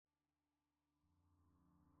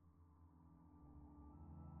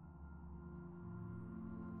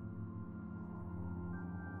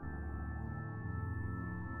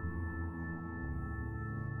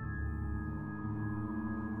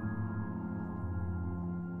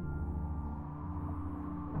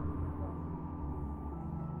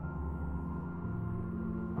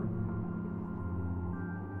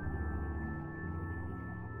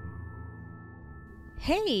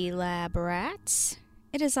Hey, lab rats.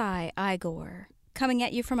 It is I, Igor, coming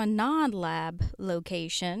at you from a non-lab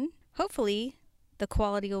location. Hopefully, the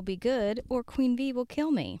quality will be good or Queen V will kill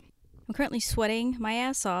me. I'm currently sweating my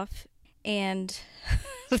ass off and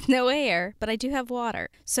with no air, but I do have water.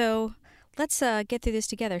 So let's get through this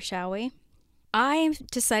together, shall we? I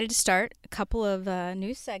decided to start a couple of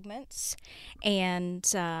news segments, and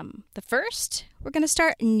the first, we're going to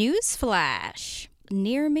start News Flash.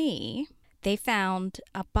 Near me, they found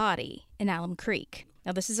a body in Alum Creek.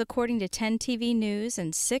 Now, this is according to 10 TV News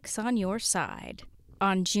and 6 on your side.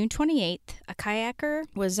 On June 28th, a kayaker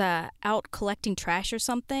was out collecting trash or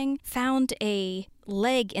something, found a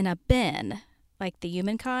leg in a bin, like the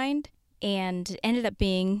human kind, and ended up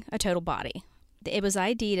being a total body. It was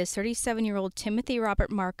ID'd as 37-year-old Timothy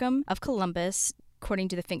Robert Markham of Columbus, according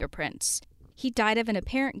to the fingerprints. He died of an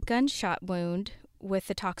apparent gunshot wound, with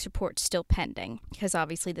the tox report still pending, because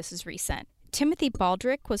obviously this is recent. Timothy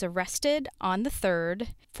Baldrick was arrested on the 3rd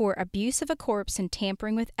for abuse of a corpse and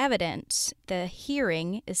tampering with evidence. The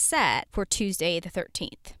hearing is set for Tuesday the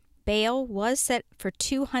 13th. Bail was set for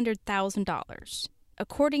 $200,000.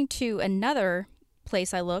 According to another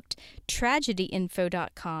place I looked,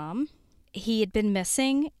 TragedyInfo.com, he had been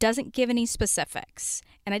missing, doesn't give any specifics.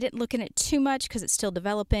 And I didn't look in it too much because it's still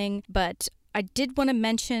developing, but I did want to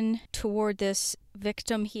mention toward this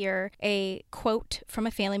victim here a quote from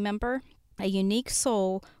a family member. A unique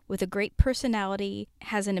soul with a great personality,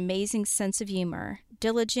 has an amazing sense of humor,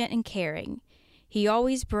 diligent and caring. He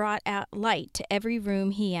always brought out light to every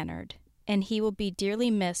room he entered, and he will be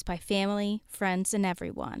dearly missed by family, friends, and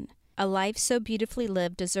everyone. A life so beautifully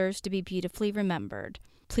lived deserves to be beautifully remembered.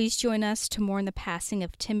 Please join us to mourn the passing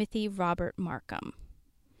of Timothy Robert Markham.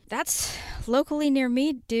 That's locally near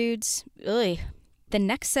me, dudes. Ugh. The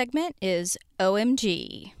next segment is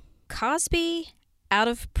OMG. Cosby out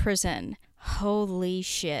of prison. Holy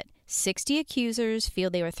shit. 60 accusers feel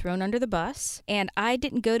they were thrown under the bus. And I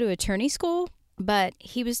didn't go to attorney school, but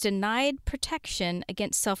he was denied protection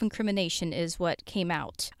against self-incrimination is what came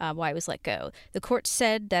out why he was let go. The court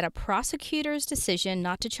said that a prosecutor's decision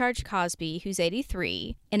not to charge Cosby, who's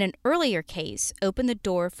 83, in an earlier case opened the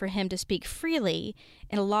door for him to speak freely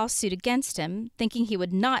in a lawsuit against him, thinking he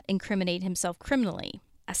would not incriminate himself criminally.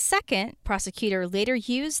 A second prosecutor later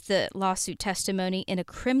used the lawsuit testimony in a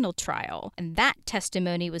criminal trial, and that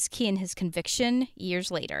testimony was key in his conviction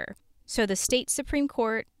years later. So the state Supreme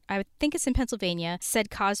Court, I think it's in Pennsylvania, said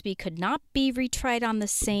Cosby could not be retried on the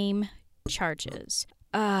same charges.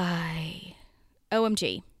 OMG.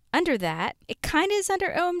 Under that, it kind of is under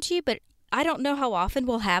OMG, but I don't know how often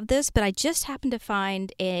we'll have this, but I just happened to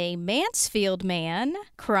find a Mansfield man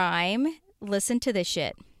crime. Listen to this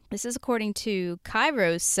shit. This is according to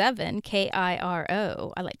Cairo 7,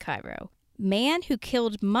 K-I-R-O. I like Cairo. Man who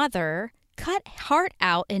killed mother cut heart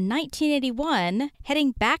out in 1981,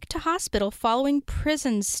 heading back to hospital following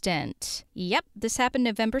prison stint. Yep, this happened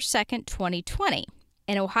November 2nd, 2020.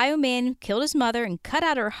 An Ohio man who killed his mother and cut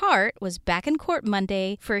out her heart was back in court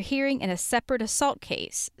Monday for a hearing in a separate assault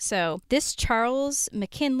case. So this Charles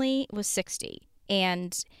McKinley was 60,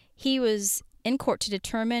 and he was in court to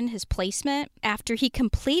determine his placement after he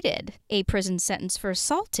completed a prison sentence for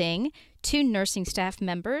assaulting 2 nursing staff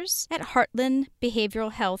members at Heartland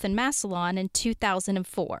Behavioral Health in Massillon in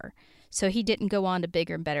 2004. So he didn't go on to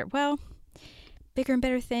bigger and better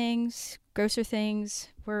things, grosser things,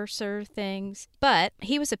 worser things. But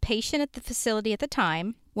he was a patient at the facility at the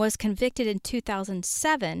time, was convicted in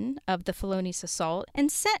 2007 of the felonious assault,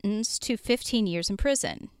 and sentenced to 15 years in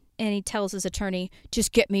prison. And he tells his attorney,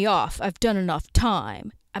 just get me off. I've done enough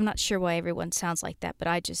time. I'm not sure why everyone sounds like that, but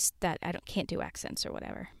I can't do accents or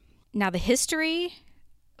whatever. Now, the history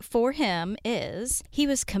for him is he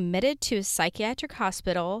was committed to a psychiatric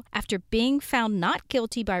hospital after being found not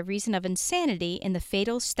guilty by reason of insanity in the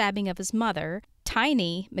fatal stabbing of his mother,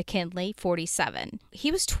 Tiny McKinley, 47.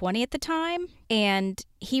 He was 20 at the time, and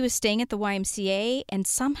he was staying at the YMCA, and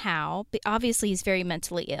somehow, obviously he's very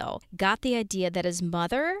mentally ill, got the idea that his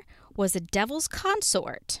mother was a devil's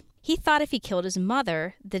consort. He thought if he killed his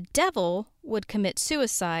mother, the devil would commit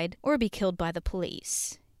suicide or be killed by the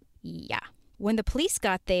police. Yeah. When the police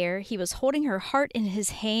got there, he was holding her heart in his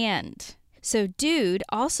hand. So dude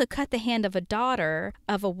also cut the hand of a daughter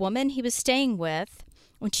of a woman he was staying with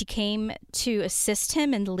when she came to assist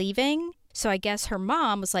him in leaving. So I guess her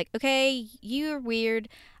mom was like, okay, you're weird.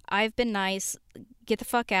 I've been nice. Get the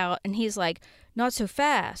fuck out. And he's like, not so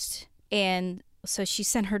fast. And so she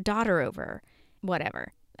sent her daughter over.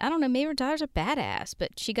 Whatever. I don't know, maybe her daughter's a badass,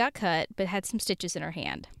 but she got cut, but had some stitches in her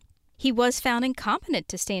hand. He was found incompetent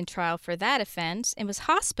to stand trial for that offense and was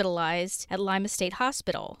hospitalized at Lima State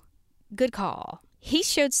Hospital. Good call. He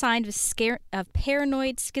showed signs of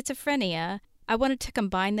paranoid schizophrenia. I wanted to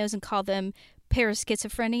combine those and call them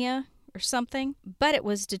paraschizophrenia or something, but it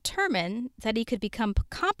was determined that he could become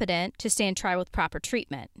competent to stand trial with proper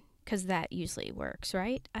treatment, because that usually works,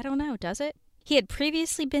 right? I don't know, does it? He had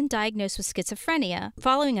previously been diagnosed with schizophrenia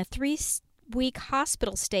following a 3-week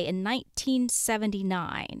hospital stay in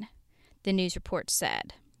 1979, the news report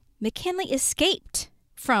said. McKinley escaped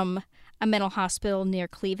from a mental hospital near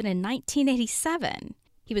Cleveland in 1987.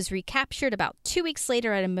 He was recaptured about 2 weeks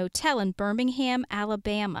later at a motel in Birmingham,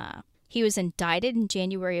 Alabama. He was indicted in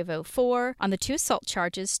January of 2004 on the 2 assault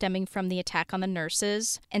charges stemming from the attack on the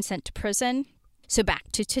nurses and sent to prison. So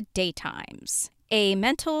back to today times. A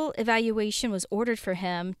mental evaluation was ordered for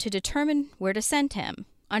him to determine where to send him.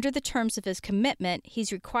 Under the terms of his commitment,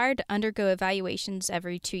 he's required to undergo evaluations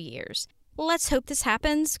every 2 years. Let's hope this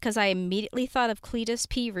happens, because I immediately thought of Cletus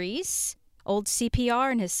P. Reese, old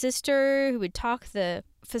CPR, and his sister, who would talk the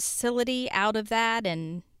facility out of that,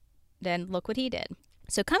 and then look what he did.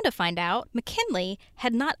 So come to find out, McKinley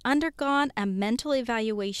had not undergone a mental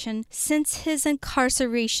evaluation since his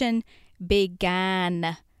incarceration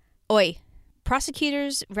began.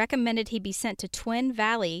 Prosecutors recommended he be sent to Twin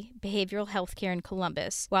Valley Behavioral Health Care in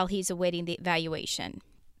Columbus while he's awaiting the evaluation.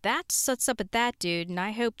 That's what's up with that dude, and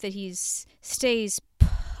I hope that he stays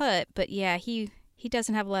put, but yeah, he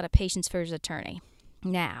doesn't have a lot of patience for his attorney.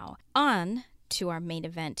 Now, on to our main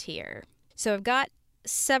event here. So I've got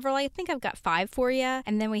several, I think I've got 5 for you,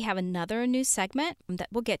 and then we have another new segment that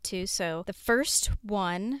we'll get to. So the first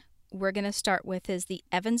one we're going to start with is the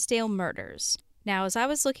Evansdale murders. Now, as I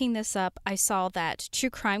was looking this up, I saw that True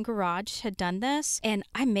Crime Garage had done this, and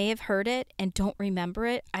I may have heard it and don't remember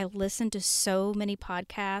it. I listened to so many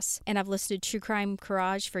podcasts, and I've listened to True Crime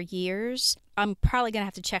Garage for years. I'm probably going to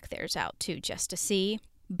have to check theirs out, too, just to see.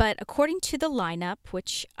 But according to the lineup,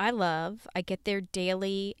 which I love, I get their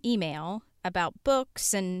daily email about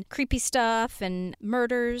books and creepy stuff and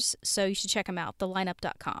murders, so you should check them out,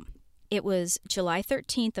 thelineup.com. It was July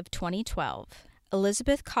 13th of 2012.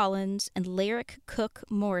 Elizabeth Collins and Lyric Cook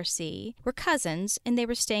Morrissey were cousins, and they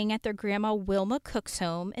were staying at their grandma Wilma Cook's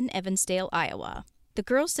home in Evansdale, Iowa. The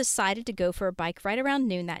girls decided to go for a bike ride around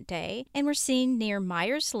noon that day and were seen near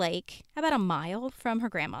Myers Lake, about a mile from the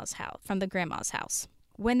grandma's house.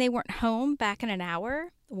 When they weren't home back in an hour,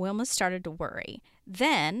 Wilma started to worry.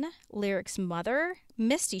 Then Lyric's mother,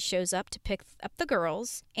 Misty, shows up to pick up the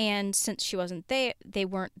girls, and since they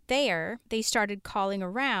weren't there, they started calling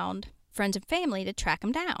around friends and family to track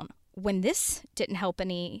them down. When this didn't help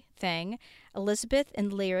anything, Elizabeth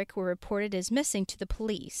and Lyric were reported as missing to the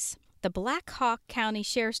police. The Black Hawk County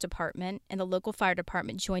Sheriff's Department and the local fire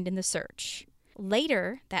department joined in the search.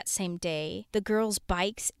 Later that same day, the girls'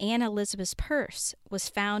 bikes and Elizabeth's purse was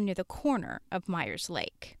found near the corner of Myers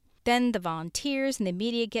Lake. Then the volunteers and the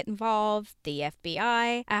media get involved, the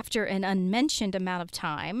FBI, after an unmentioned amount of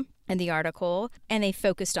time in the article, and they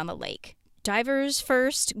focused on the lake. Divers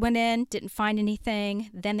first went in, didn't find anything,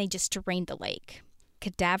 then they just drained the lake.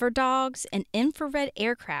 Cadaver dogs and infrared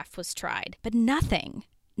aircraft was tried, but nothing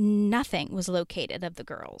was located of the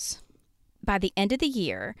girls. By the end of the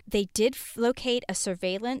year, they did locate a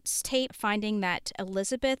surveillance tape finding that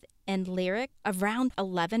Elizabeth and Lyric around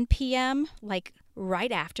 11 p.m., like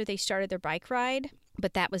right after they started their bike ride,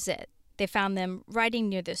 but that was it. They found them riding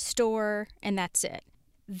near the store, and that's it.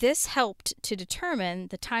 This helped to determine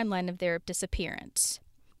the timeline of their disappearance.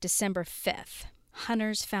 December 5th,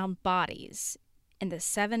 hunters found bodies in the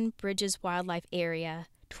Seven Bridges Wildlife Area,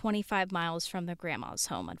 25 miles from their grandma's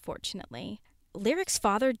home, unfortunately. Lyric's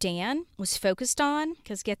father, Dan, was focused on,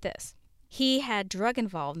 because get this, he had drug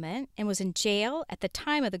involvement and was in jail at the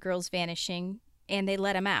time of the girls' vanishing, and they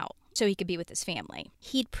let him out so he could be with his family.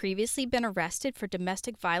 He'd previously been arrested for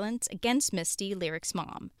domestic violence against Misty, Lyric's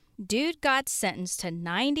mom. Dude got sentenced to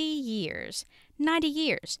 90 years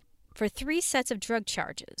for 3 sets of drug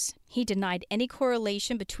charges. He denied any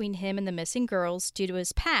correlation between him and the missing girls due to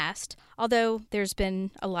his past, although there's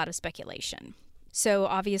been a lot of speculation. So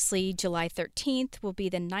obviously July 13th will be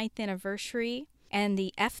the 9th anniversary, and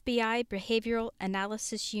the FBI Behavioral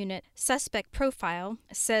Analysis Unit suspect profile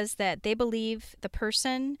says that they believe the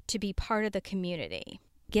person to be part of the community.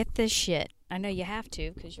 Get this shit. I know you have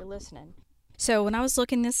to because you're listening. So when I was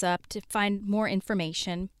looking this up to find more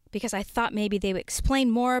information, because I thought maybe they would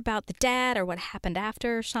explain more about the dad or what happened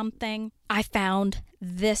after or something, I found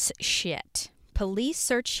this shit. Police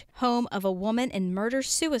search home of a woman in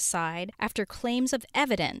murder-suicide after claims of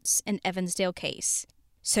evidence in Evansdale case.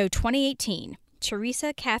 So 2018,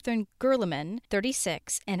 Teresa Catherine Gerleman,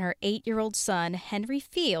 36, and her 8-year-old son, Henry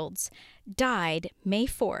Fields, died May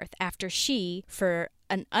 4th after she, for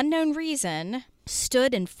an unknown reason,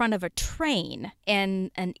 stood in front of a train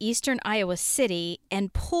in an eastern Iowa city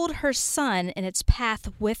and pulled her son in its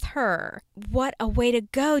path with her. What a way to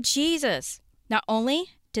go, Jesus! Not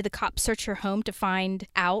only did the cops search her home to find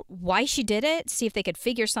out why she did it, see if they could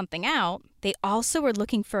figure something out, they also were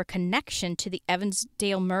looking for a connection to the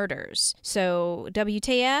Evansdale murders. So,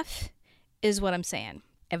 WTF is what I'm saying.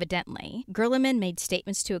 Evidently, Gerleman made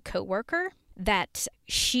statements to a coworker that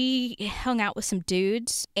she hung out with some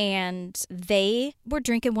dudes and they were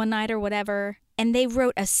drinking one night or whatever, and they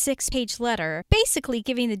wrote a 6-page letter basically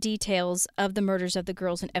giving the details of the murders of the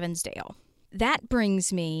girls in Evansdale. That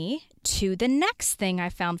brings me to the next thing I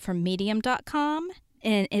found from Medium.com,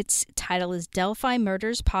 and its title is Delphi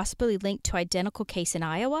Murders Possibly Linked to Identical Case in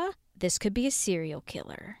Iowa. This could be a serial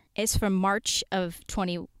killer. It's from March of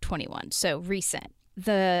 2021, so recent.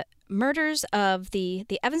 The murders of the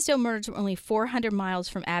Evansdale murders were only 400 miles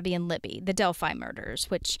from Abby and Libby, the Delphi murders,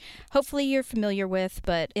 which hopefully you're familiar with,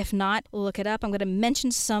 but if not, look it up. I'm going to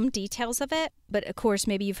mention some details of it, but of course,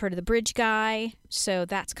 maybe you've heard of the bridge guy, so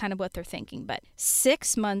that's kind of what they're thinking. But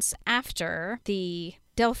 6 months after the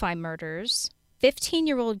Delphi murders,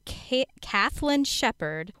 15-year-old Kathleen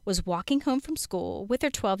Shepard was walking home from school with her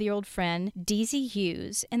 12-year-old friend, Deezy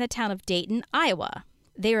Hughes, in the town of Dayton, Iowa.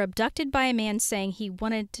 They were abducted by a man saying he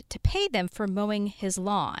wanted to pay them for mowing his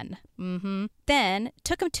lawn. Then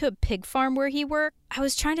took him to a pig farm where he worked. I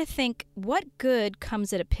was trying to think what good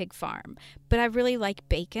comes at a pig farm, but I really like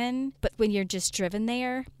bacon. But when you're just driven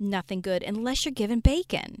there, nothing good unless you're given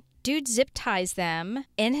bacon. Dude zip ties them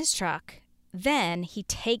in his truck. Then he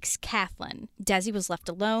takes Kathleen. Desi was left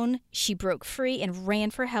alone. She broke free and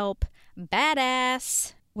ran for help.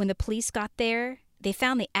 Badass. When the police got there, they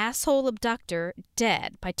found the asshole abductor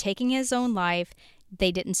dead by taking his own life.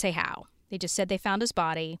 They didn't say how. They just said they found his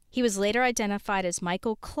body. He was later identified as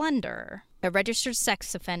Michael Klunder, a registered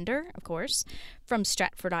sex offender, of course, from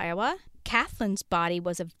Stratford, Iowa. Kathleen's body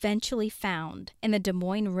was eventually found in the Des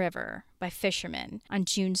Moines River by fishermen on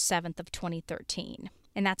June 7th of 2013.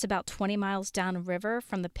 And that's about 20 miles downriver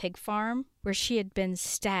from the pig farm where she had been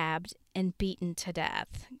stabbed and beaten to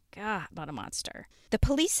death. God, what a monster. The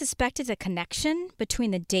police suspected a connection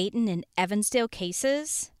between the Dayton and Evansdale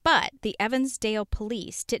cases, but the Evansdale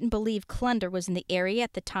police didn't believe Klunder was in the area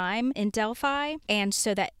at the time in Delphi, and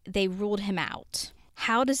so that they ruled him out.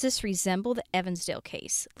 How does this resemble the Evansdale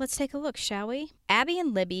case? Let's take a look, shall we? Abby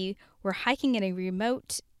and Libby were hiking in a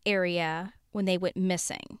remote area when they went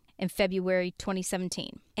missing in February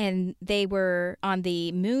 2017, and they were on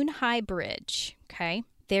the Moon High Bridge, okay?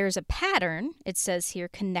 There's a pattern, it says here,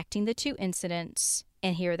 connecting the two incidents,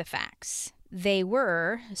 and here are the facts. They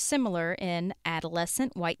were similar in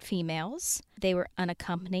adolescent white females. They were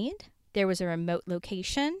unaccompanied. There was a remote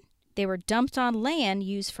location. They were dumped on land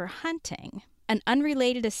used for hunting. An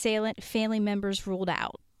unrelated assailant, family members ruled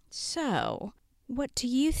out. So, what do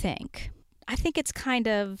you think? I think it's kind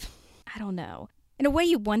of, I don't know. In a way,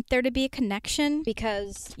 you want there to be a connection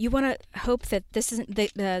because you want to hope that this isn't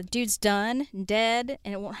the dude's done, dead,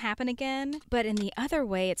 and it won't happen again. But in the other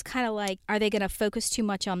way, it's kind of like, are they going to focus too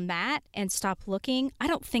much on that and stop looking? I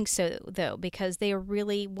don't think so, though, because they are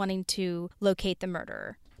really wanting to locate the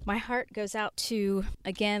murderer. My heart goes out to,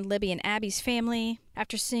 again, Libby and Abby's family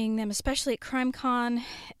after seeing them, especially at CrimeCon,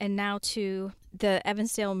 and now to the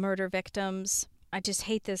Evansdale murder victims. I just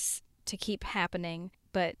hate this to keep happening.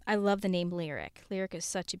 But I love the name Lyric. Lyric is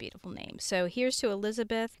such a beautiful name. So here's to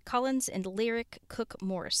Elizabeth Collins and Lyric Cook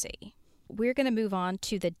Morrissey. We're going to move on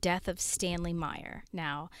to the death of Stanley Meyer.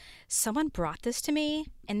 Now, someone brought this to me,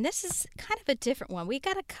 and this is kind of a different one. We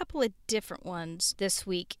got a couple of different ones this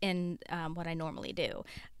week in what I normally do.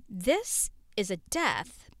 This is a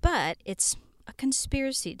death, but it's a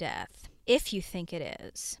conspiracy death. If you think it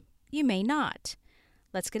is, you may not.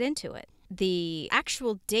 Let's get into it. The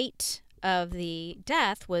actual date of the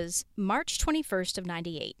death was March 21st of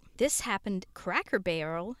 98. This happened Cracker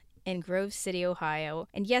Barrel in Grove City, Ohio.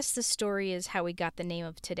 And yes, the story is how we got the name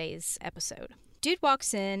of today's episode. Dude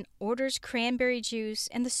walks in, orders cranberry juice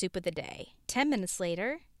and the soup of the day. 10 minutes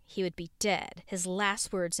later, he would be dead. His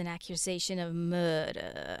last words, an accusation of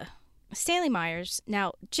murder. Stanley Myers.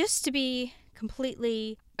 Now, just to be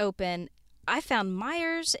completely open, I found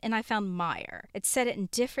Myers and I found Meyer. It said it in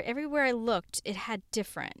different, everywhere I looked, it had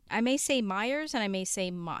different. I may say Myers and I may say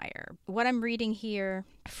Meyer. What I'm reading here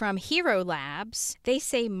from Hero Labs, they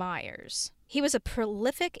say Myers. He was a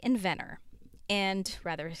prolific inventor and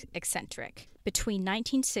rather eccentric. Between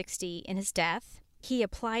 1960 and his death, he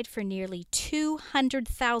applied for nearly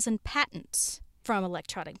 200,000 patents. from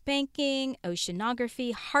electronic banking,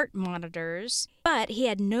 oceanography, heart monitors, but he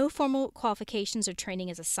had no formal qualifications or training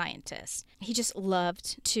as a scientist. He just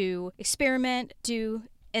loved to experiment, do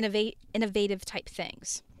innovative type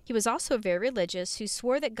things. He was also very religious, who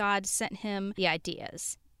swore that God sent him the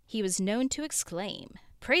ideas. He was known to exclaim,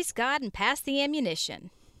 "Praise God and pass the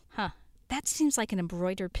ammunition." That seems like an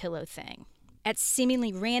embroidered pillow thing. At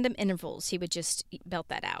seemingly random intervals, he would just belt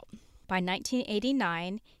that out. By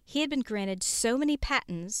 1989, he had been granted so many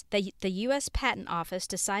patents that the U.S. Patent Office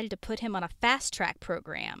decided to put him on a fast-track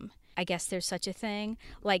program. I guess there's such a thing.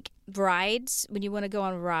 Like rides, when you want to go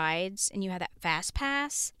on rides and you have that fast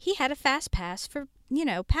pass. He had a fast pass for,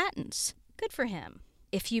 patents. Good for him.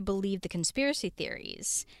 If you believe the conspiracy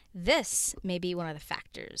theories, this may be one of the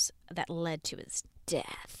factors that led to his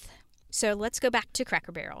death. So let's go back to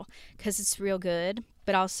Cracker Barrel, because it's real good,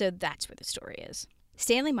 but also that's where the story is.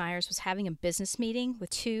 Stanley Myers was having a business meeting with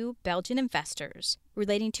two Belgian investors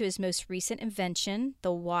relating to his most recent invention,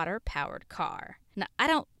 the water-powered car. Now, I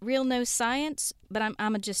don't real know science, but I'm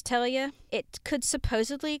going to just tell you, it could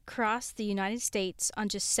supposedly cross the United States on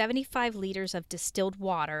just 75 liters of distilled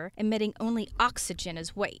water, emitting only oxygen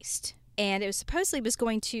as waste. And it supposedly was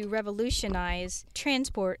going to revolutionize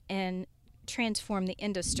transport and transform the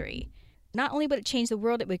industry. Not only would it change the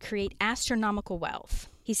world, it would create astronomical wealth.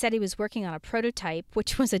 He said he was working on a prototype,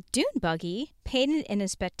 which was a dune buggy painted in a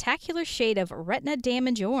spectacular shade of retina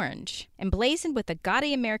damage orange, emblazoned with a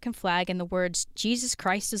gaudy American flag and the words, "Jesus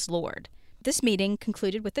Christ is Lord." This meeting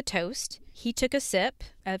concluded with a toast. He took a sip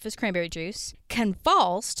of his cranberry juice,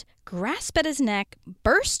 convulsed, grasped at his neck,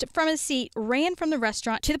 burst from his seat, ran from the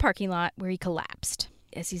restaurant to the parking lot where he collapsed.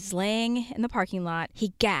 As he's laying in the parking lot,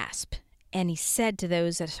 he gasped, and he said to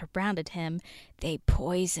those that surrounded him, "They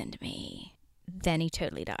poisoned me." Then he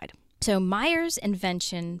totally died. So Myers'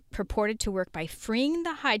 invention purported to work by freeing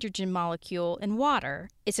the hydrogen molecule in water,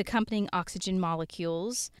 its accompanying oxygen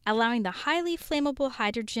molecules, allowing the highly flammable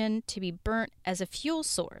hydrogen to be burnt as a fuel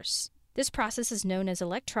source. This process is known as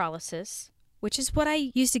electrolysis, which is what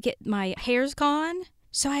I use to get my hairs gone,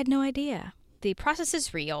 so I had no idea. The process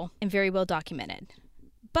is real and very well documented.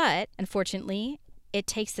 But, unfortunately, it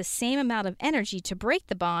takes the same amount of energy to break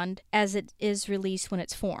the bond as it is released when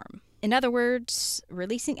it's formed. In other words,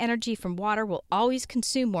 releasing energy from water will always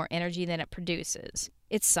consume more energy than it produces.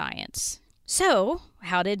 It's science. So,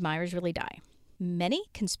 how did Myers really die? Many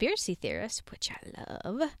conspiracy theorists, which I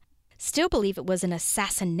love, still believe it was an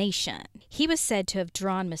assassination. He was said to have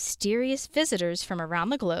drawn mysterious visitors from around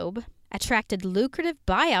the globe, attracted lucrative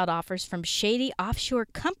buyout offers from shady offshore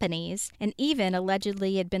companies, and even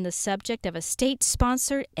allegedly had been the subject of a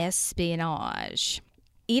state-sponsored espionage.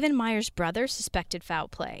 Even Myers' brother suspected foul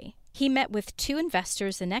play. He met with two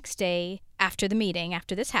investors the next day after the meeting,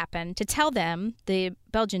 after this happened, to tell them, the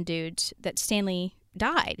Belgian dudes, that Stanley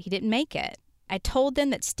died. He didn't make it. "I told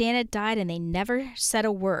them that Stan had died and they never said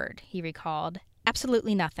a word," he recalled.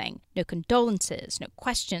 "Absolutely nothing. No condolences, no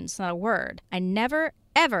questions, not a word. I never,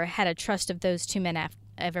 ever had a trust of those two men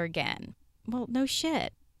ever again." Well, no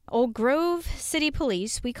shit. Old Grove City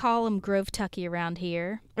Police, we call them Grove Tucky around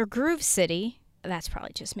here, or Groove City, that's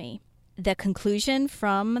probably just me. The conclusion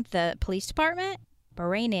from the police department?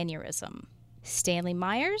 Brain aneurysm. Stanley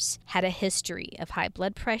Myers had a history of high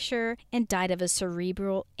blood pressure and died of a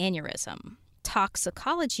cerebral aneurysm.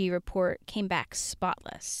 Toxicology report came back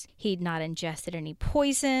spotless. He'd not ingested any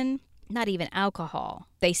poison, not even alcohol.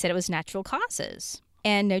 They said it was natural causes.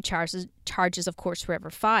 And no charges, of course, were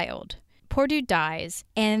ever filed. Poor dude dies,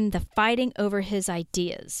 and the fighting over his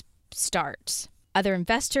ideas starts. Other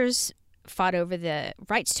investors fought over the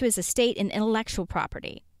rights to his estate and intellectual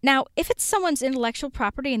property. Now, if it's someone's intellectual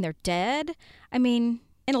property and they're dead,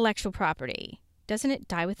 intellectual property, doesn't it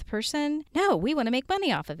die with the person? No, we want to make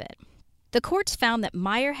money off of it. The courts found that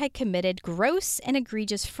Meyer had committed gross and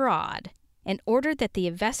egregious fraud and ordered that the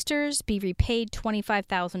investors be repaid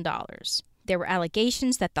 $25,000. There were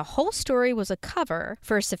allegations that the whole story was a cover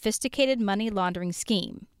for a sophisticated money laundering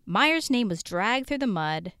scheme. Myers' name was dragged through the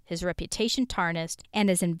mud, his reputation tarnished, and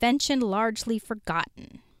his invention largely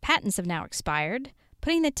forgotten. Patents have now expired,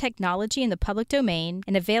 putting the technology in the public domain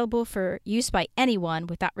and available for use by anyone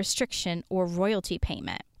without restriction or royalty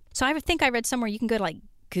payment. So I think I read somewhere you can go to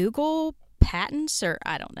Google patents, or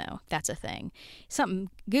I don't know if that's a thing.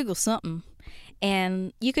 Google something,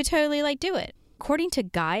 and you could totally do it. According to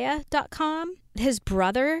Gaia.com, his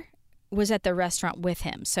brother was at the restaurant with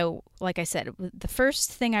him. So, like I said, the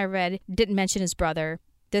first thing I read didn't mention his brother.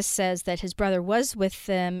 This says that his brother was with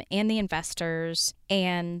them and the investors.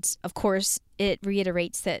 And, of course, it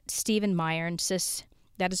reiterates that Stephen Meyer insists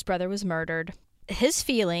that his brother was murdered. His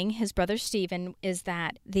feeling, his brother Stephen, is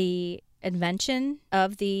that the invention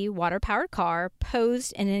of the water-powered car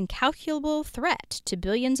posed an incalculable threat to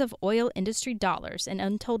billions of oil industry dollars and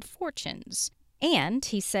untold fortunes. And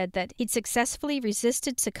he said that he'd successfully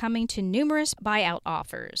resisted succumbing to numerous buyout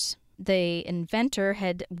offers. The inventor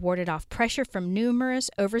had warded off pressure from numerous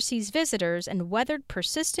overseas visitors and weathered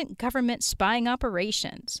persistent government spying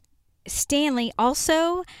operations. Stanley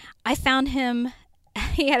also, I found him,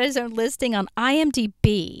 he had his own listing on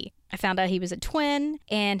IMDb. I found out he was a twin,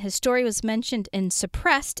 and his story was mentioned in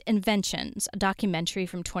Suppressed Inventions, a documentary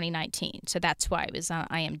from 2019. So that's why it was on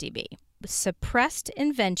IMDb. Suppressed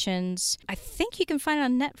Inventions. I think you can find it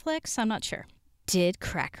on Netflix. I'm not sure. Did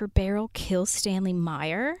Cracker Barrel kill Stanley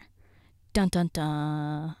Meyer? Dun dun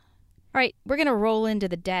dun. All right, we're going to roll into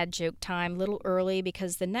the dad joke time a little early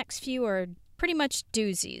because the next few are pretty much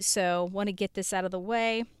doozies. So want to get this out of the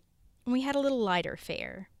way. We had a little lighter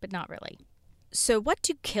fare, but not really. So what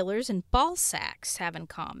do killers and ball sacks have in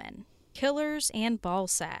common? Killers and ball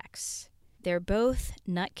sacks. They're both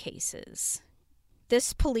nutcases.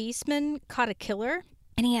 This policeman caught a killer,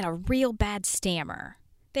 and he had a real bad stammer.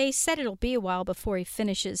 They said it'll be a while before he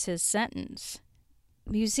finishes his sentence.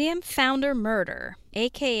 Museum founder murder,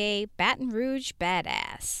 a.k.a. Baton Rouge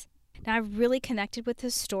Badass. Now, I really connected with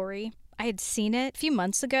this story. I had seen it a few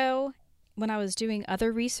months ago when I was doing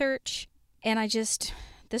other research, and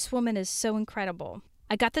this woman is so incredible.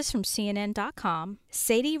 I got this from CNN.com.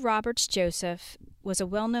 Sadie Roberts Joseph was a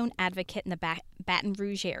well-known advocate in the Baton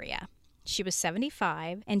Rouge area. She was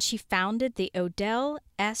 75, and she founded the Odell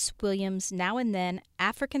S. Williams Now and Then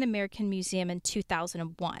African American Museum in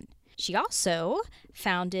 2001. She also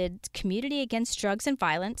founded Community Against Drugs and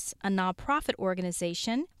Violence, a nonprofit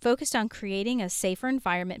organization focused on creating a safer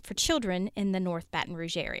environment for children in the North Baton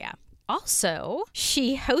Rouge area. Also,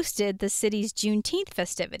 she hosted the city's Juneteenth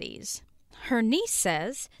festivities. Her niece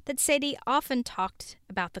says that Sadie often talked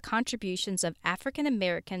about the contributions of African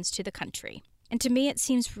Americans to the country. And to me, it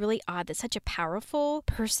seems really odd that such a powerful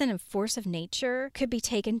person and force of nature could be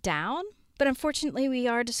taken down. But unfortunately, we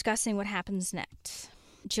are discussing what happens next.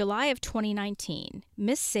 July of 2019,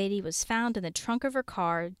 Miss Sadie was found in the trunk of her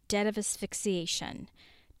car, dead of asphyxiation,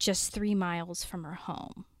 just 3 miles from her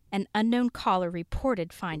home. An unknown caller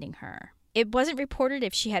reported finding her. It wasn't reported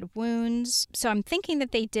if she had wounds, so I'm thinking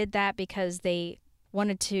that they did that because they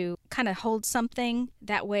wanted to kind of hold something.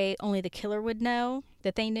 That way only the killer would know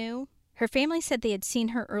that they knew. Her family said they had seen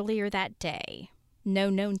her earlier that day.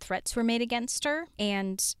 No known threats were made against her,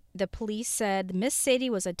 and the police said Miss Sadie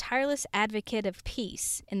was a tireless advocate of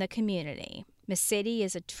peace in the community. Miss Sadie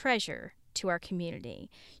is a treasure to our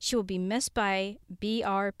community. She will be missed by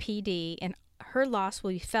BRPD, and her loss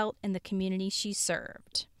will be felt in the community she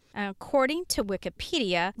served. According to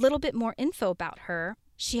Wikipedia, a little bit more info about her.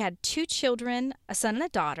 She had 2 children, a son and a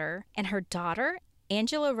daughter, and her daughter,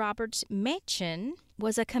 Angela Roberts Machen,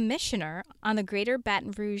 was a commissioner on the Greater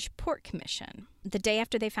Baton Rouge Port Commission. The day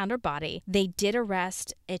after they found her body, they did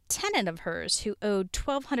arrest a tenant of hers who owed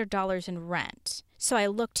 $1,200 in rent. So I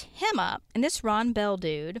looked him up, and this Ron Bell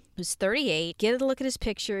dude, who's 38, get a look at his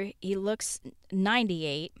picture, he looks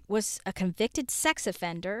 98, was a convicted sex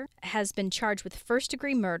offender, has been charged with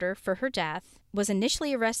first-degree murder for her death, was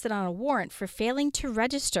initially arrested on a warrant for failing to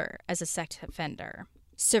register as a sex offender.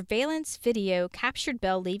 Surveillance video captured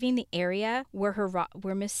Bell leaving the area where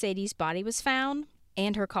Miss Sadie's body was found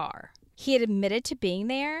and her car. He had admitted to being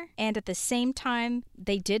there, and at the same time,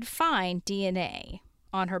 they did find DNA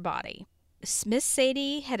on her body. Miss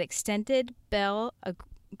Sadie had extended Bell a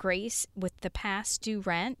grace with the past due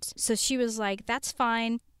rent, so she was like, that's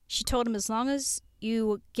fine. She told him, as long as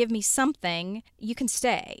you give me something, you can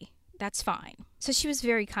stay. That's fine. So she was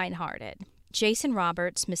very kind-hearted. Jason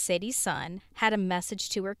Roberts, Miss Sadie's son, had a message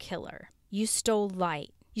to her killer. You stole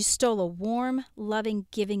light. You stole a warm, loving,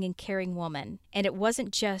 giving, and caring woman. And it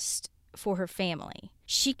wasn't just for her family.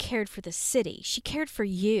 She cared for the city. She cared for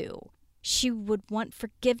you. She would want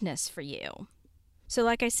forgiveness for you. So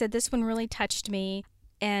like I said, this one really touched me.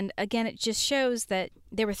 And again, it just shows that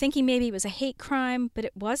they were thinking maybe it was a hate crime, but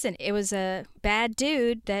it wasn't. It was a bad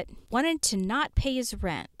dude that wanted to not pay his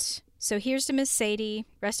rent. So here's to Miss Sadie.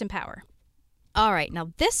 Rest in power. All right,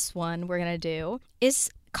 now this one we're going to do is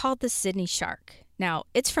called the Sydney Shark. Now,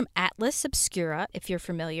 it's from Atlas Obscura, if you're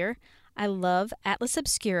familiar. I love Atlas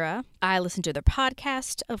Obscura. I listen to their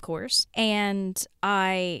podcast, of course, and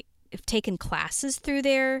I have taken classes through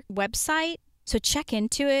their website, so check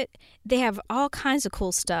into it. They have all kinds of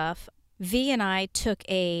cool stuff. V and I took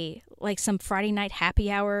some Friday night happy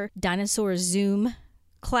hour dinosaur Zoom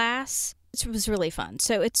class. It was really fun.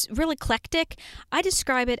 So it's really eclectic. I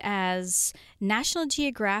describe it as National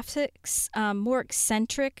Geographic's more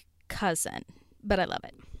eccentric cousin, but I love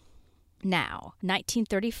it. Now,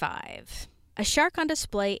 1935. A shark on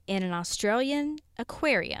display in an Australian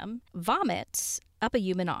aquarium vomits up a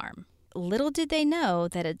human arm. Little did they know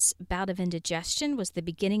that its bout of indigestion was the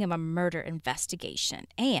beginning of a murder investigation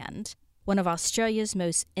and one of Australia's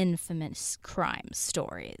most infamous crime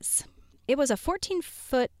stories. It was a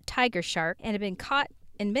 14-foot tiger shark and had been caught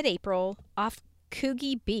in mid-April off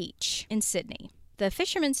Coogee Beach in Sydney. The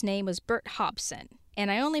fisherman's name was Bert Hobson,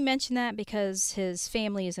 and I only mention that because his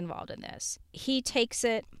family is involved in this. He takes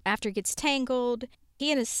it after it gets tangled.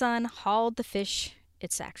 He and his son hauled the fish,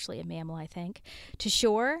 it's actually a mammal, I think, to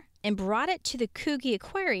shore and brought it to the Coogee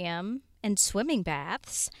Aquarium and swimming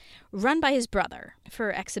baths run by his brother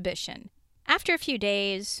for exhibition. After a few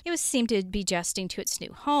days, it seemed to be adjusting to its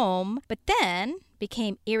new home, but then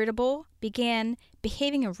became irritable, began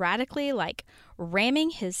behaving erratically, like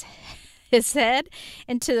ramming his head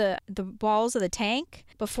into the walls of the tank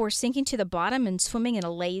before sinking to the bottom and swimming in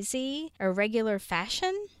a lazy, irregular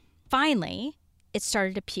fashion. Finally, it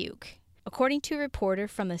started to puke. According to a reporter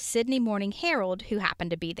from the Sydney Morning Herald who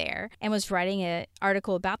happened to be there and was writing an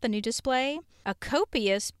article about the new display, a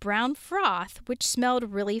copious brown froth which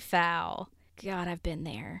smelled really foul. God, I've been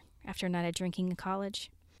there after a night of drinking in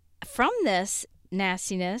college. From this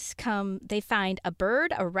nastiness they find a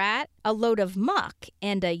bird, a rat, a load of muck,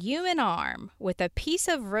 and a human arm with a piece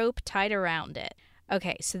of rope tied around it.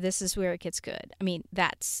 Okay, so this is where it gets good. I mean,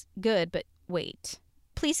 that's good, but wait.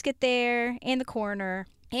 Police get there, and the coroner,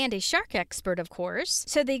 and a shark expert, of course,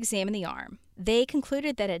 so they examine the arm. They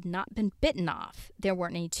concluded that it had not been bitten off. There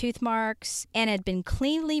weren't any tooth marks, and had been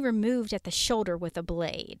cleanly removed at the shoulder with a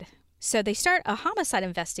blade. So they start a homicide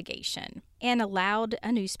investigation and allowed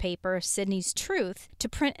a newspaper, Sydney's Truth, to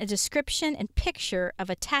print a description and picture of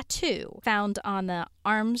a tattoo found on the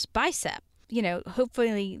arm's bicep.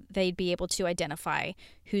 Hopefully they'd be able to identify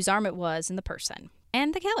whose arm it was and the person.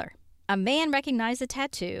 And the killer. A man recognized the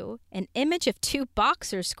tattoo, an image of two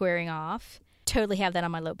boxers squaring off. Totally have that on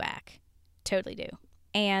my low back. Totally do.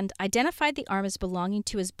 And identified the arm as belonging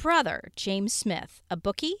to his brother, James Smith, a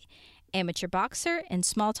bookie, amateur boxer, and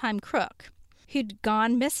small-time crook, who'd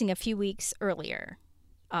gone missing a few weeks earlier.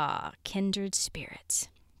 Kindred spirits.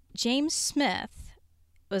 James Smith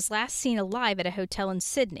was last seen alive at a hotel in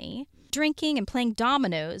Sydney, drinking and playing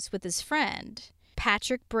dominoes with his friend,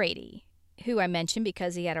 Patrick Brady, who I mentioned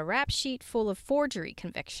because he had a rap sheet full of forgery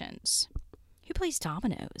convictions. Who plays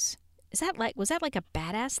dominoes? Was that like a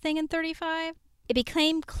badass thing in 35? It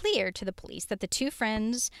became clear to the police that the two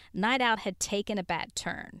friends' night out had taken a bad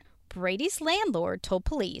turn. Brady's landlord told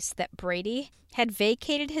police that Brady had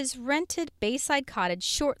vacated his rented Bayside cottage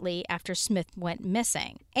shortly after Smith went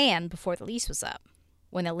missing and before the lease was up.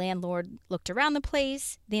 When the landlord looked around the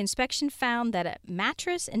place, the inspection found that a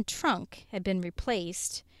mattress and trunk had been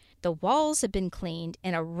replaced, the walls had been cleaned,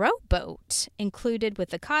 and a rowboat included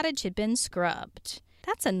with the cottage had been scrubbed.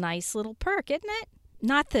 That's a nice little perk, isn't it?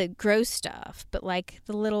 Not the gross stuff, but like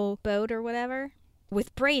the little boat or whatever.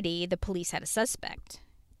 With Brady, the police had a suspect.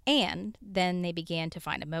 And then they began to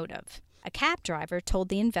find a motive. A cab driver told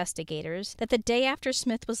the investigators that the day after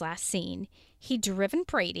Smith was last seen, he'd driven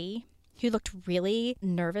Brady, who looked really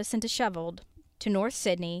nervous and disheveled, to North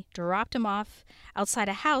Sydney, dropped him off outside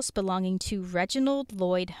a house belonging to Reginald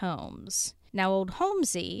Lloyd Holmes. Now, old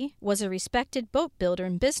Holmesy was a respected boat builder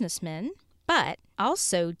and businessman, but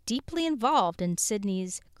also deeply involved in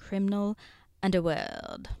Sydney's criminal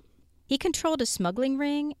underworld. He controlled a smuggling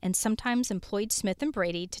ring and sometimes employed Smith and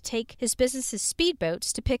Brady to take his business's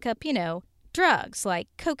speedboats to pick up, drugs like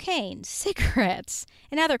cocaine, cigarettes,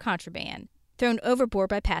 and other contraband thrown overboard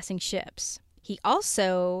by passing ships. He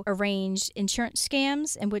also arranged insurance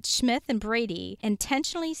scams in which Smith and Brady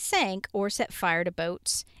intentionally sank or set fire to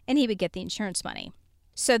boats, and he would get the insurance money.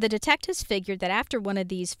 So the detectives figured that after one of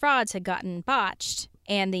these frauds had gotten botched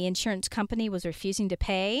and the insurance company was refusing to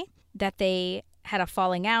pay, that they had a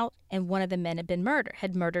falling out and one of the men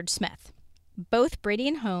had murdered Smith. Both Brady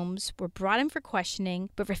and Holmes were brought in for questioning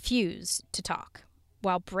but refused to talk.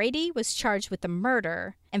 While Brady was charged with the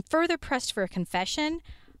murder and further pressed for a confession,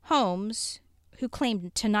 Holmes, who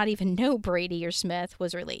claimed to not even know Brady or Smith,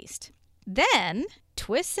 was released. Then,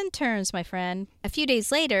 twists and turns, my friend. A few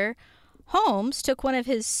days later, Holmes took one of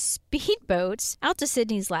his speedboats out to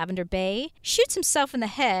Sydney's Lavender Bay, shoots himself in the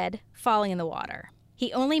head, falling in the water.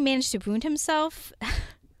 He only managed to wound himself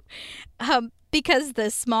because the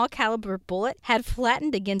small caliber bullet had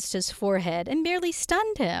flattened against his forehead and merely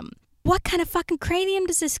stunned him. What kind of fucking cranium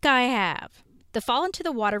does this guy have? The fall into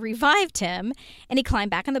the water revived him, and he climbed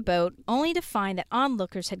back on the boat, only to find that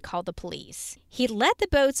onlookers had called the police. He led the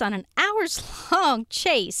boats on an hours-long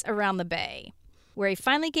chase around the bay. where he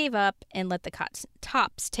finally gave up and let the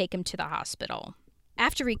cops take him to the hospital.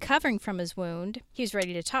 After recovering from his wound, he was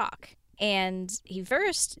ready to talk. And he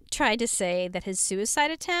first tried to say that his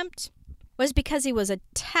suicide attempt was because he was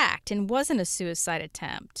attacked and wasn't a suicide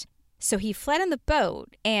attempt. So he fled in the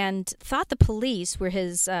boat and thought the police were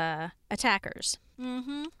his attackers.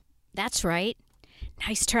 That's right.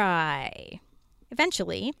 Nice try.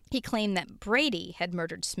 Eventually, he claimed that Brady had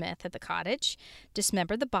murdered Smith at the cottage,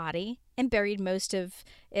 dismembered the body, and buried most of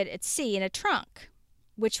it at sea in a trunk,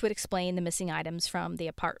 which would explain the missing items from the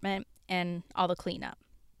apartment and all the cleanup.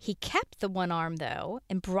 He kept the one arm, though,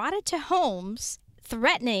 and brought it to Holmes,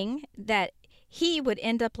 threatening that he would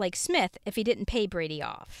end up like Smith if he didn't pay Brady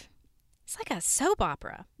off. It's like a soap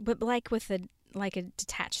opera, but like with a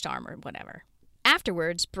detached arm or whatever.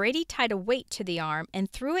 Afterwards, Brady tied a weight to the arm and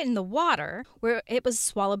threw it in the water, where it was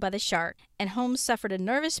swallowed by the shark, and Holmes suffered a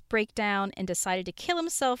nervous breakdown and decided to kill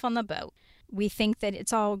himself on the boat. We think that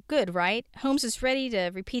it's all good, right? Holmes is ready to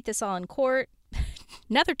repeat this all in court.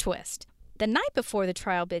 Another twist. The night before the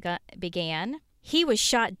trial began, he was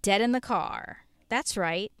shot dead in the car. That's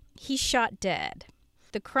right, he shot dead.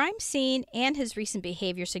 The crime scene and his recent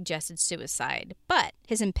behavior suggested suicide, but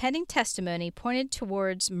his impending testimony pointed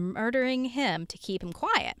towards murdering him to keep him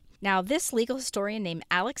quiet. Now, this legal historian named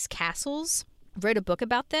Alex Castles wrote a book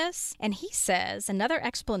about this, and he says another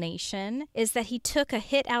explanation is that he took a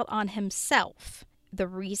hit out on himself. The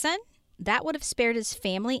reason? That would have spared his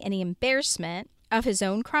family any embarrassment of his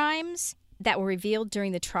own crimes that were revealed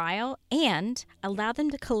during the trial and allowed them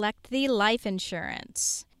to collect the life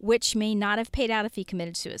insurance, which may not have paid out if he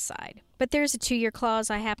committed suicide. But there's a 2-year clause,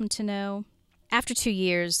 I happen to know. After 2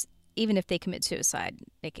 years, even if they commit suicide,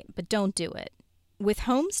 they can, but don't do it. With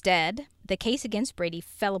Holmes dead, the case against Brady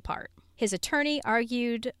fell apart. His attorney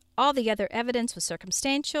argued all the other evidence was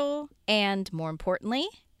circumstantial, and more importantly,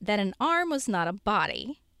 that an arm was not a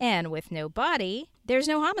body, and with no body, there's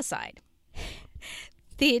no homicide.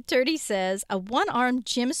 The attorney says a one-armed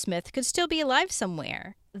Jim Smith could still be alive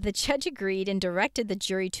somewhere. The judge agreed and directed the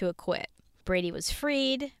jury to acquit. Brady was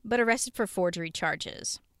freed, but arrested for forgery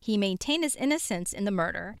charges. He maintained his innocence in the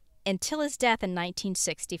murder until his death in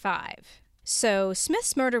 1965. So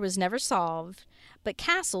Smith's murder was never solved, but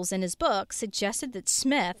Castles, in his book, suggested that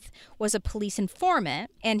Smith was a police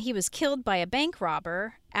informant and he was killed by a bank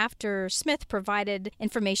robber after Smith provided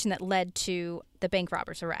information that led to the bank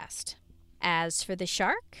robber's arrest. As for the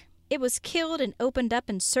shark, it was killed and opened up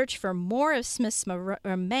in search for more of Smith's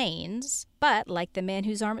remains, but like the man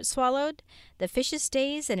whose arm it swallowed, the fish's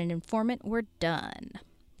days and an informant were done.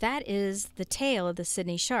 That is the tale of the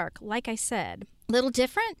Sydney shark. Like I said, little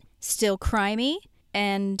different, still crimey,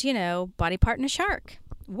 and, body part in a shark.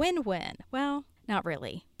 Win-win. Well, not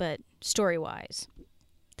really, but story-wise.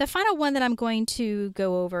 The final one that I'm going to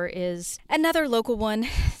go over is another local one.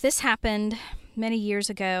 This happened many years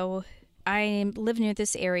ago. I live near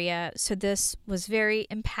this area, so this was very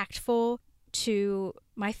impactful to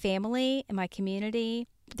my family and my community.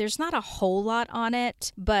 There's not a whole lot on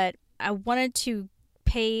it, but I wanted to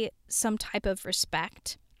pay some type of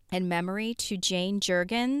respect and memory to Jane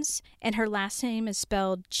Jurgens, and her last name is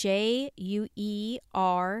spelled Juergens,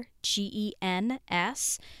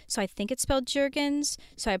 so I think it's spelled Jurgens,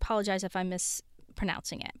 so I apologize if I'm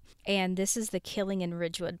mispronouncing it. And this is the killing in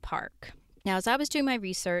Ridgewood Park. Now, as I was doing my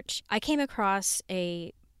research, I came across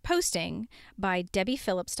a posting by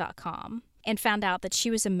DebbiePhillips.com and found out that she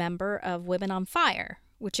was a member of Women on Fire,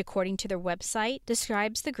 which, according to their website,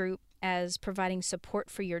 describes the group as providing support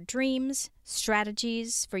for your dreams,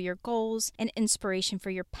 strategies for your goals, and inspiration for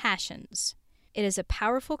your passions. It is a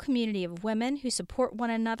powerful community of women who support one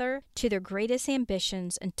another to their greatest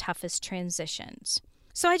ambitions and toughest transitions.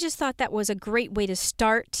 So I just thought that was a great way to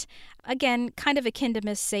start. Again, kind of akin to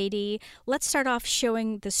Miss Sadie. Let's start off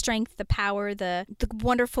showing the strength, the power, the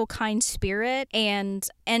wonderful, kind spirit, and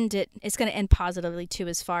end it. It's going to end positively, too,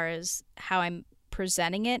 as far as how I'm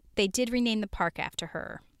presenting it. They did rename the park after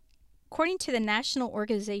her. According to the National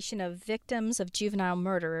Organization of Victims of Juvenile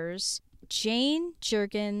Murderers, Jane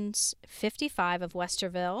Jurgens, 55, of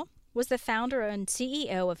Westerville, was the founder and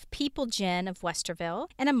CEO of People Gen of Westerville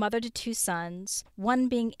and a mother to 2 sons, one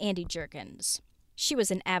being Andy Jurgens. She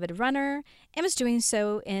was an avid runner and was doing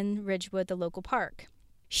so in Ridgewood, the local park.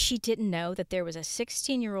 She didn't know that there was a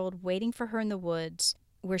 16-year-old waiting for her in the woods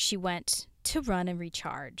where she went to run and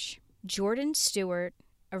recharge. Jordan Stewart,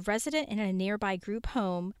 a resident in a nearby group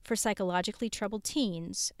home for psychologically troubled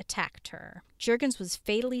teens, attacked her. Jurgens was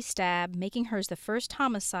fatally stabbed, making hers the first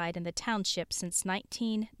homicide in the township since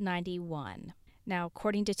 1991. Now,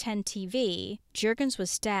 according to 10 TV, Jurgens was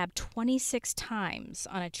stabbed 26 times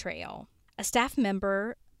on a trail. A staff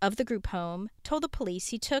member of the group home told the police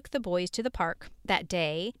he took the boys to the park that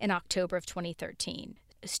day in October of 2013.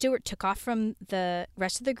 Stewart took off from the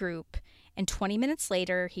rest of the group, and 20 minutes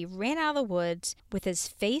later, he ran out of the woods with his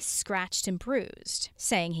face scratched and bruised,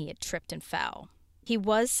 saying he had tripped and fell. He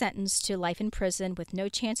was sentenced to life in prison with no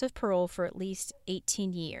chance of parole for at least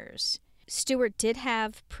 18 years. Stewart did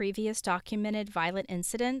have previous documented violent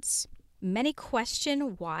incidents. Many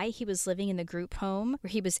question why he was living in the group home where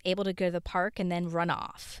he was able to go to the park and then run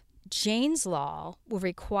off. Jane's Law will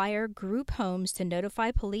require group homes to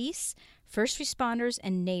notify police, first responders,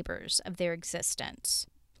 and neighbors of their existence.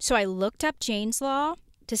 So I looked up Jane's Law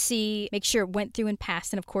to make sure it went through and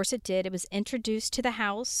passed, and of course it did. It was introduced to the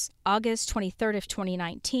House August 23rd of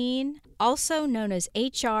 2019, also known as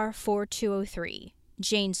H.R. 4203,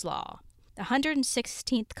 Jane's Law, the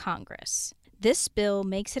 116th Congress. This bill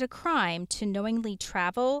makes it a crime to knowingly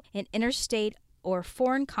travel in interstate or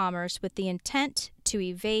foreign commerce with the intent to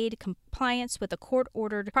evade compliance with a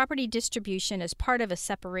court-ordered property distribution as part of a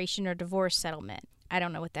separation or divorce settlement. I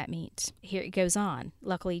don't know what that means. Here it goes on.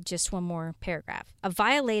 Luckily, just one more paragraph. A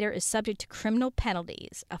violator is subject to criminal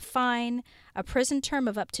penalties, a fine, a prison term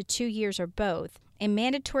of up to 2 years or both, and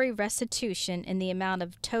mandatory restitution in the amount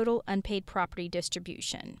of total unpaid property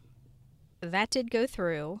distribution. That did go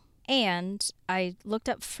through. And I looked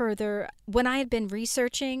up further. When I had been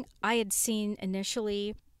researching, I had seen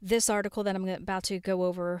initially this article that I'm about to go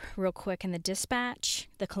over real quick in the Dispatch,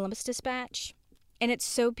 the Columbus Dispatch. And it's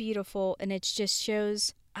so beautiful, and it just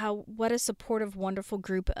shows what a supportive, wonderful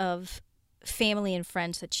group of family and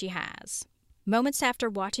friends that she has. Moments after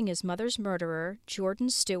watching his mother's murderer,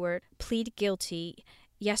 Jordan Stewart, plead guilty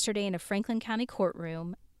yesterday in a Franklin County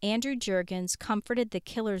courtroom, Andrew Juergens comforted the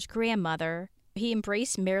killer's grandmother. He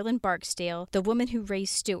embraced Marilyn Barksdale, the woman who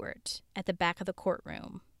raised Stewart, at the back of the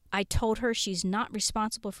courtroom. I told her she's not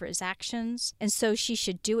responsible for his actions, and so she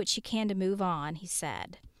should do what she can to move on, he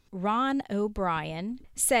said. Ron O'Brien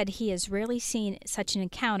said he has rarely seen such an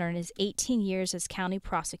encounter in his 18 years as county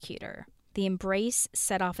prosecutor. The embrace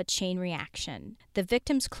set off a chain reaction. The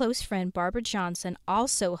victim's close friend, Barbara Johnson,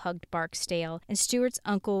 also hugged Barksdale and Stewart's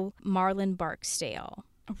uncle, Marlon Barksdale.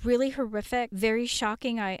 Really horrific, very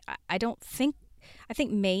shocking. I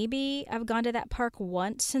think maybe I've gone to that park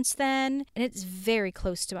once since then, and it's very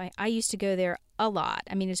close to I used to go there a lot.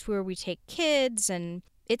 I mean, it's where we take kids, and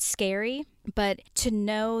it's scary, but to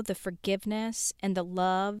know the forgiveness and the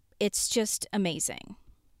love, it's just amazing.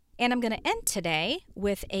 And I'm going to end today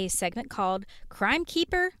with a segment called Crime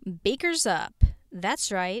Keeper Beakers Up.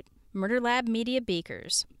 That's right, Murder Lab Media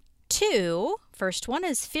Beakers. First one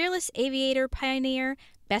is fearless aviator pioneer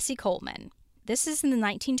Bessie Coleman. This is in the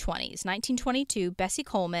 1920s. 1922, Bessie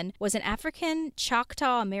Coleman was an African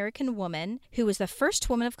Choctaw American woman who was the first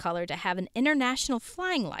woman of color to have an international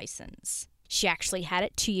flying license. She actually had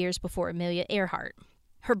it 2 years before Amelia Earhart.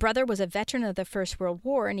 Her brother was a veteran of the First World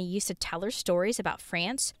War, and he used to tell her stories about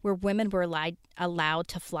France where women were allowed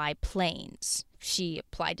to fly planes. She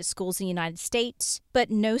applied to schools in the United States, but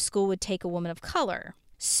no school would take a woman of color.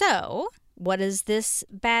 So, what does this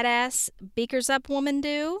badass Beakers Up woman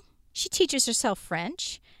do? She teaches herself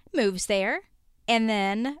French, moves there, and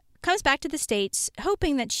then comes back to the States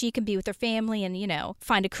hoping that she can be with her family and,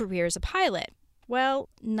 find a career as a pilot. Well,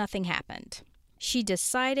 nothing happened. She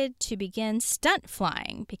decided to begin stunt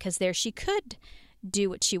flying because there she could do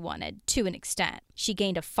what she wanted to an extent. She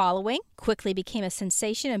gained a following, quickly became a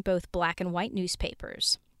sensation in both black and white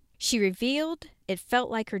newspapers. She revealed it felt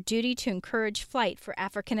like her duty to encourage flight for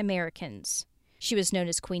African Americans. She was known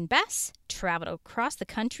as Queen Bess, traveled across the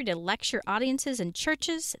country to lecture audiences in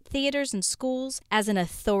churches, theaters, and schools as an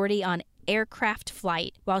authority on aircraft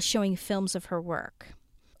flight while showing films of her work.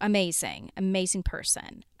 Amazing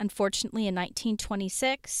person. Unfortunately, in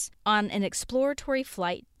 1926, on an exploratory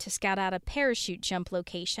flight to scout out a parachute jump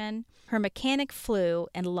location, her mechanic flew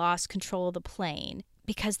and lost control of the plane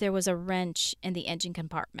because there was a wrench in the engine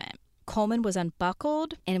compartment. Coleman was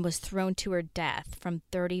unbuckled and was thrown to her death from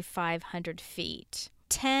 3,500 feet.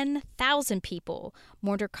 10,000 people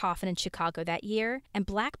mourned her coffin in Chicago that year, and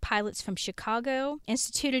black pilots from Chicago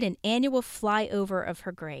instituted an annual flyover of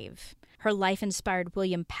her grave. Her life inspired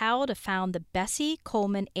William Powell to found the Bessie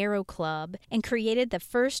Coleman Aero Club and created the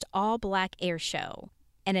first all-black air show.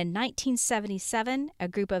 And in 1977, a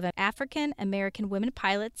group of African American women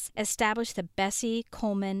pilots established the Bessie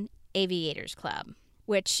Coleman Aviators Club,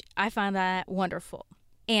 which I found that wonderful.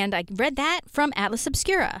 And I read that from Atlas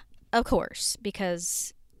Obscura, of course,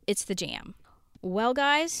 because it's the jam. Well,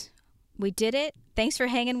 guys, we did it. Thanks for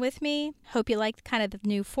hanging with me. Hope you liked kind of the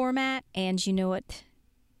new format. And you know what?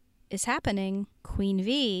 is happening. Queen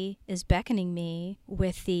V is beckoning me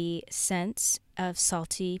with the sense of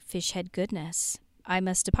salty fish head goodness. I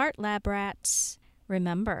must depart, lab rats.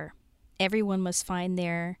 Remember, everyone must find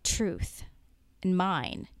their truth, and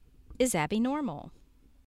mine is Abby Normal.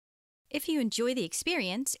 If you enjoy the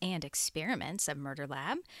experience and experiments of Murder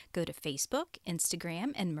Lab, go to Facebook,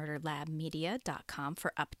 Instagram, and murderlabmedia.com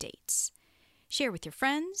for updates. Share with your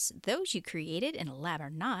friends, those you created in a lab or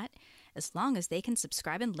not. As long as they can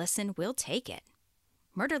subscribe and listen, we'll take it.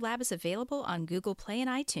 Murder Lab is available on Google Play and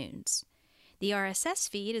iTunes. The RSS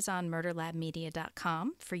feed is on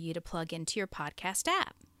murderlabmedia.com for you to plug into your podcast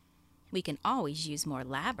app. We can always use more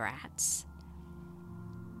lab rats.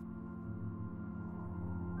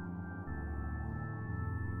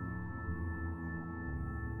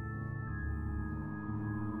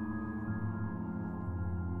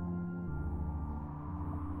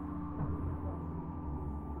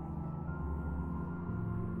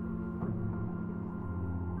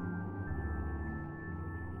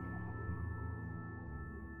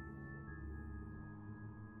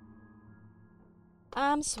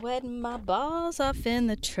 I'm sweating my balls off in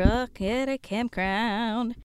the truck at a campground.